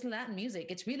not even just Latin music,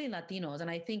 it's really Latinos. And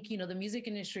I think, the music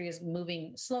industry is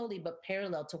moving slowly, but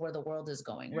parallel to where the world is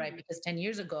going, right? Because 10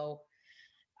 years ago,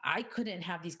 I couldn't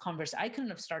have these conversations. I couldn't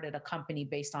have started a company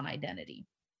based on identity.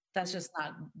 That's just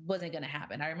wasn't going to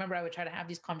happen. I remember I would try to have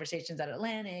these conversations at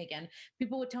Atlantic, and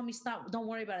people would tell me, stop, don't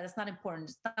worry about it. That's not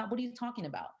important. Stop. What are you talking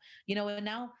about? And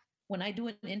now when I do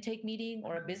an intake meeting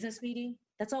or a business meeting,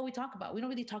 that's all we talk about. We don't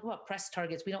really talk about press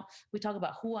targets. We talk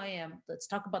about who I am. Let's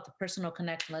talk about the personal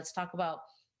connection. Let's talk about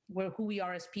who we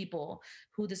are as people,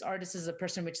 who this artist is a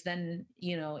person, which then,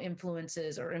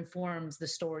 influences or informs the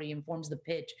story, informs the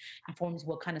pitch, informs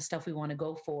what kind of stuff we want to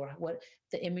go for, what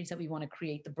the image that we want to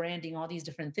create, the branding, all these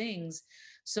different things.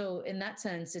 So in that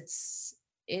sense,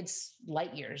 it's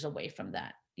light years away from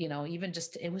that.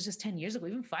 It was just 10 years ago,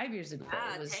 even 5 years ago.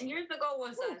 10 years ago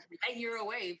was a light year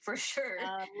away for sure.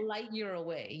 Light year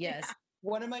away. Yes.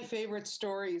 One of my favorite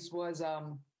stories was,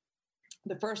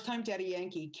 the first time Daddy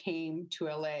Yankee came to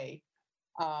LA,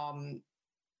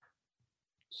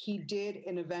 he did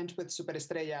an event with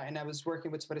Superestrella, and I was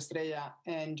working with Superestrella,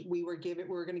 and we were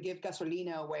going to give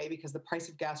gasolina away because the price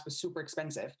of gas was super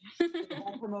expensive. The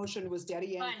whole promotion was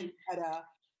Daddy Yankee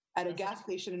at a gas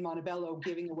station in Montebello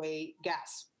giving away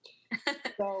gas.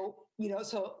 So,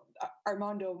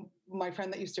 Armando, my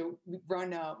friend that used to run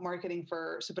marketing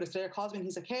for Superestrella, calls me and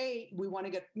he's like, hey, we want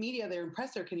to get media there in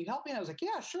press there. Can you help me? And I was like,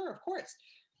 yeah, sure, of course.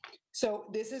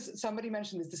 So somebody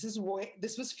mentioned this.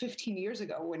 This was 15 years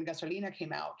ago when Gasolina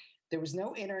came out. There was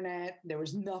no internet. There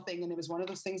was nothing. And it was one of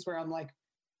those things where I'm like,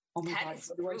 oh my God,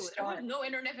 where do I start? There was no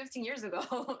internet 15 years ago.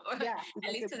 Yeah.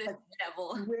 At least to this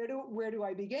level. Where do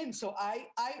I begin? So I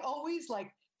always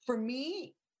for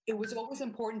me, it was always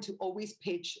important to always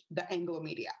pitch the Anglo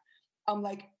media. I'm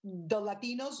like, the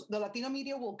Latino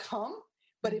media will come.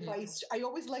 But if I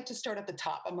always like to start at the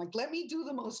top. I'm like, let me do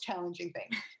the most challenging thing.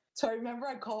 So I remember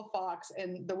I called Fox,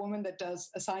 and the woman that does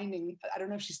assigning, I don't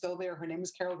know if she's still there. Her name is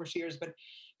Carol Brashears, but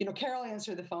Carol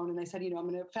answered the phone, and I said, I'm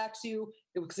going to fax you,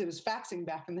 because it was faxing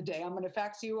back in the day. I'm going to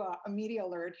fax you a media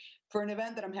alert for an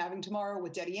event that I'm having tomorrow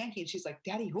with Daddy Yankee. And she's like,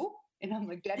 Daddy who? And I'm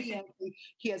like, Daddy Yankee.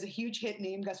 He has a huge hit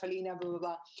named Gasolina, blah, blah,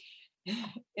 blah.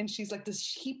 And she's like, does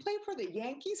he play for the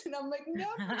Yankees? And I'm like, no,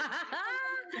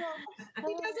 he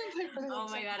doesn't play for the Yankees. Oh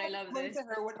my God, I love this. To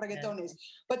her what reggaeton is.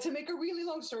 But to make a really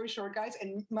long story short, guys,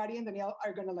 and Mari and Danielle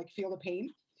are going to feel the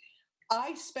pain.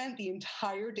 I spent the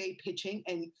entire day pitching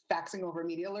and faxing over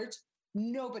media alerts.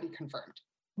 Nobody confirmed.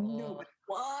 Nobody.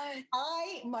 What?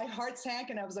 My heart sank,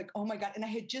 and I was like, oh my God. And I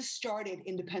had just started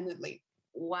independently.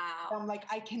 Wow. I'm like,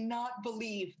 I cannot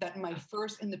believe that my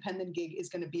first independent gig is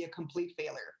going to be a complete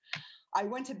failure. I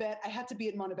went to bed. I had to be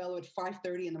at Montebello at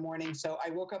 5:30 in the morning. So I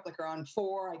woke up around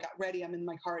 4. I got ready. I'm in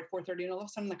my car at 4:30. And all of a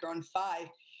sudden, around 5,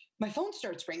 my phone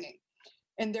starts ringing.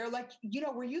 And they're like,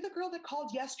 were you the girl that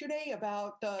called yesterday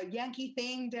about the Yankee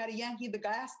thing, Daddy Yankee, the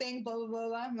gas thing, blah, blah, blah,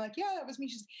 blah. I'm like, yeah, that was me.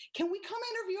 She's, can we come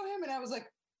interview him? And I was like,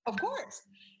 of course.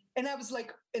 And I was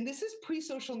like, and this is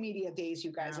pre-social media days,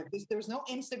 you guys. Yeah. There was no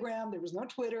Instagram, there was no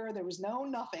Twitter, there was no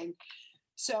nothing.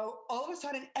 So all of a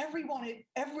sudden, everybody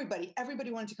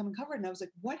wanted to come and cover it. And I was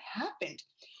like, what happened?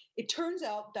 It turns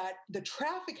out that the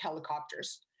traffic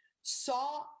helicopters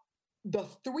saw the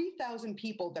 3,000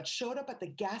 people that showed up at the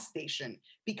gas station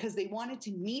because they wanted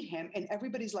to meet him. And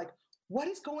everybody's like, what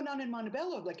is going on in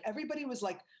Montebello? Everybody was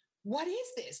like, what is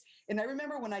this? And I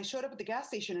remember when I showed up at the gas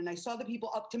station and I saw the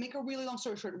people up, to make a really long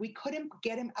story short, we couldn't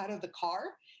get him out of the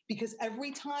car because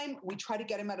every time we tried to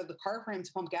get him out of the car for him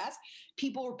to pump gas,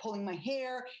 people were pulling my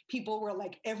hair. People were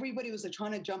everybody was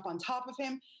trying to jump on top of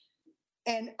him.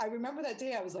 And I remember that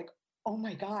day I was like, oh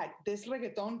my God, this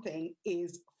reggaeton thing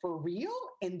is for real.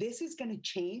 And this is going to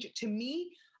change. To me,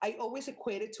 I always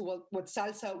equated to what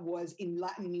salsa was in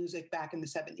Latin music back in the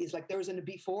 70s. There was a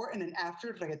before and an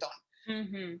after reggaeton.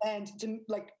 Mm-hmm. And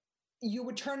you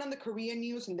would turn on the Korean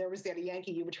news and there was Daddy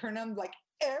Yankee. You would turn on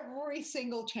every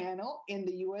single channel in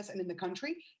the US and in the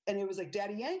country. And it was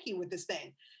Daddy Yankee with this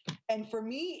thing. And for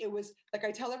me, it was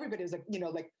I tell everybody, it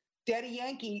was Daddy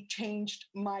Yankee changed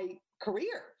my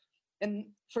career. And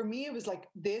for me, it was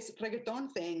this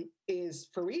reggaeton thing is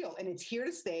for real and it's here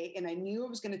to stay. And I knew it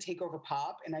was going to take over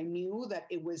pop. And I knew that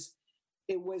it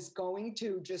was going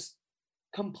to just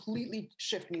completely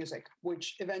shift music,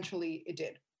 which eventually it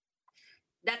did.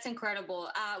 That's incredible.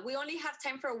 We only have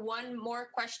time for one more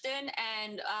question.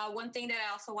 And one thing that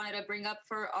I also wanted to bring up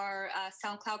for our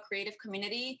SoundCloud creative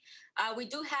community, we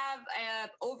do have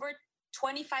over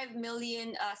 25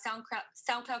 million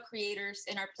SoundCloud creators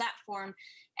in our platform.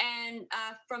 And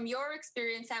from your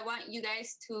experience, I want you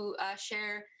guys to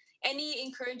share any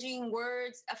encouraging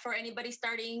words for anybody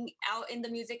starting out in the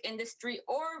music industry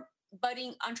or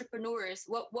budding entrepreneurs.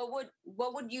 What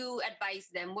would you advise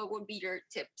them? What would be your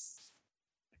tips?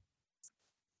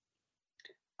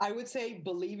 I would say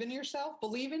believe in yourself.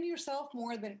 Believe in yourself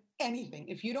more than anything.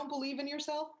 If you don't believe in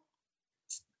yourself,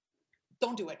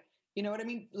 don't do it. You know what I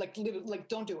mean?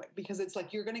 Don't do it, because it's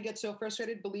you're going to get so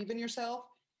frustrated. Believe in yourself.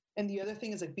 And the other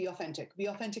thing is be authentic. Be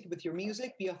authentic with your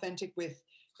music. Be authentic with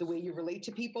the way you relate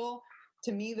to people.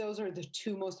 To me, those are the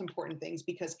two most important things,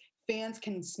 because fans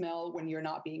can smell when you're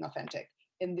not being authentic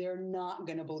and they're not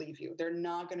going to believe you. They're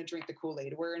not going to drink the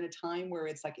Kool-Aid. We're in a time where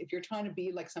it's if you're trying to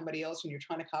be like somebody else and you're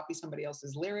trying to copy somebody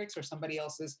else's lyrics or somebody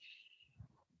else's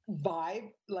vibe,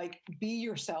 be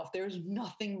yourself. There's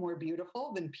nothing more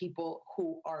beautiful than people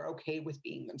who are okay with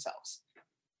being themselves.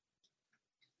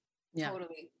 Yeah.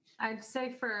 Totally. I'd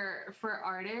say for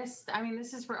artists,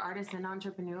 this is for artists and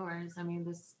entrepreneurs.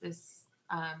 This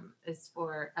is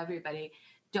for everybody.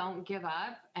 Don't give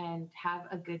up and have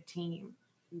a good team.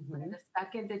 The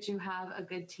second that you have a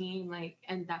good team, like,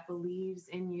 and that believes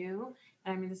in you,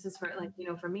 and I mean, this is for like, you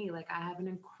know, for me, like I have an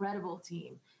incredible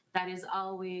team that is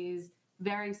always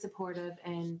very supportive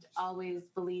and always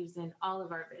believes in all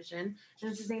of our vision.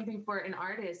 And it's the same thing for an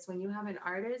artist. When you have an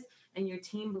artist and your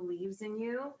team believes in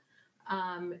you,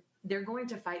 they're going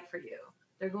to fight for you.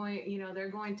 They're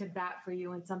going to bat for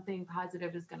you, and something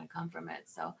positive is going to come from it.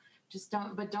 So just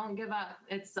don't give up.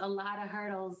 It's a lot of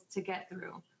hurdles to get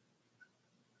through.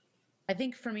 I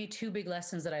think for me, two big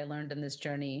lessons that I learned in this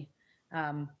journey.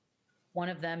 One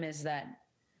of them is that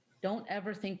don't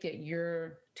ever think that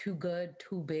you're too good,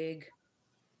 too big,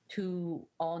 too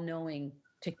all-knowing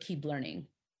to keep learning.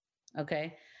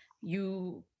 Okay.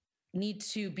 You need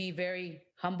to be very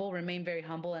humble, remain very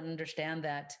humble, and understand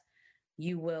that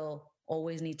you will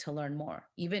always need to learn more.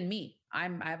 Even me, I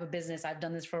have a business. I've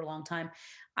done this for a long time.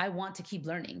 I want to keep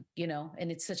learning, you know, and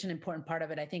it's such an important part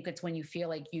of it. I think it's when you feel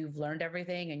like you've learned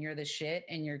everything and you're the shit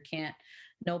and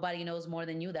nobody knows more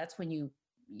than you. That's when you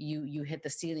hit the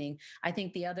ceiling. I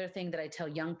think the other thing that I tell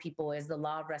young people is the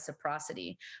law of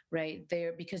reciprocity, right?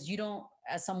 Because you don't,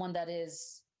 as someone that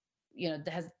is, you know,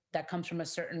 that comes from a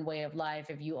certain way of life,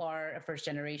 if you are a first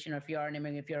generation, or if you are an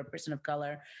immigrant, if you're a person of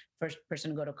color, first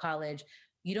person to go to college,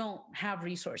 you don't have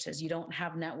resources, you don't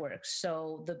have networks.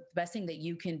 So the best thing that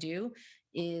you can do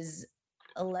is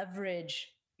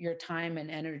leverage your time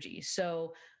and energy.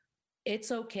 So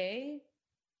it's okay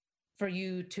for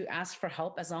you to ask for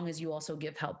help as long as you also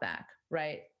give help back,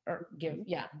 right? Or give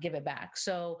it back.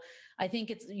 So I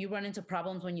think you run into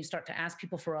problems when you start to ask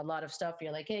people for a lot of stuff.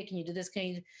 You're like, hey, can you do this?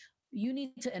 You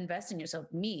need to invest in yourself.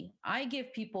 I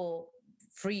give people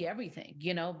free everything,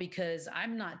 you know, because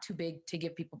I'm not too big to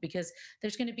give people, because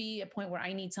there's going to be a point where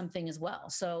I need something as well.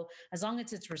 So as long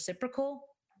as it's reciprocal,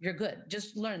 you're good.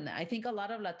 Just learn that. I think a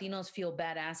lot of Latinos feel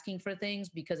bad asking for things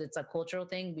because it's a cultural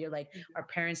thing. We're like, our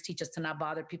parents teach us to not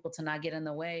bother people, to not get in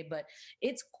the way, but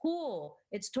it's cool.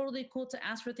 It's totally cool to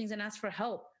ask for things and ask for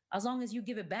help, as long as you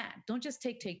give it back. Don't just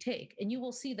take. And you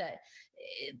will see that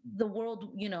the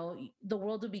world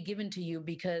will be given to you,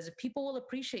 because people will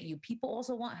appreciate you. People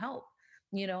also want help.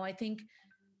 You know, I think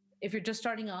if you're just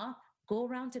starting off, go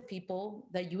around to people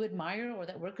that you admire or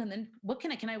that work, and then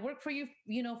can I work for you,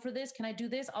 you know, for this? Can I do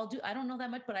this? I don't know that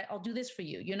much, but I'll do this for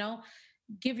you, you know,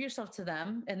 give yourself to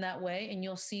them in that way. And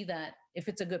you'll see that if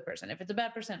it's a good person, if it's a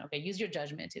bad person, okay, use your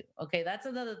judgment too. Okay. That's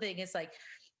another thing. It's like,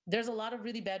 there's a lot of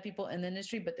really bad people in the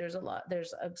industry, but there's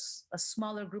a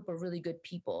smaller group of really good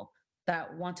people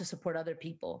that want to support other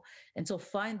people. And so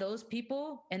find those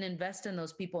people and invest in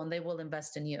those people, and they will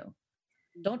invest in you.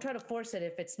 Don't try to force it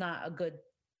if it's not a good,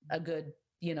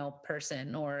 you know,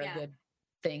 person or a good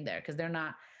thing there, because they're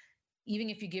not, even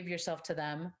if you give yourself to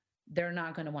them, they're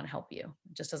not going to want to help you.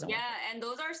 It just doesn't work. Yeah, and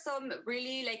those are some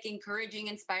really like encouraging,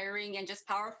 inspiring, and just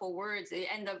powerful words.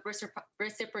 And the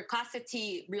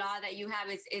reciprocity law that you have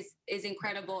is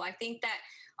incredible. I think that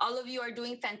all of you are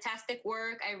doing fantastic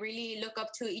work. I really look up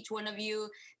to each one of you.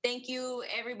 Thank you,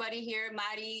 everybody here,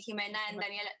 Mari, Ximena, and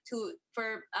Danielle,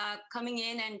 for coming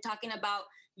in and talking about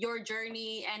your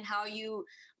journey and how you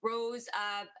rose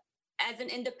as an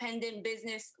independent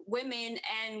business women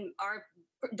and are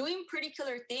doing pretty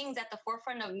killer things at the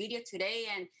forefront of media today,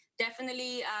 and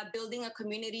definitely building a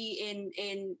community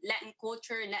in Latin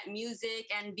culture, Latin music,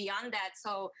 and beyond that.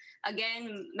 So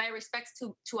again, my respects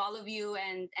to all of you,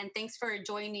 and thanks for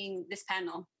joining this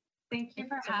panel. Thank you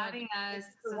for having us. Thanks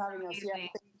for having us. Yeah,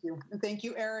 thank you. And thank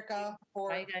you, Erica.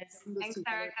 Bye, guys. Thanks,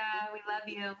 Erica. We love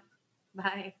you.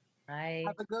 Bye. Bye.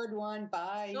 Have a good one.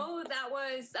 Bye. So that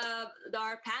was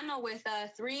our panel with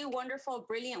three wonderful,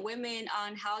 brilliant women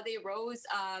on how they rose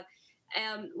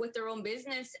with their own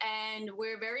business. And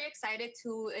we're very excited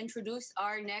to introduce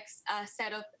our next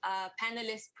set of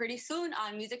panelists pretty soon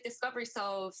on Music Discovery.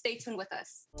 So stay tuned with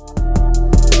us.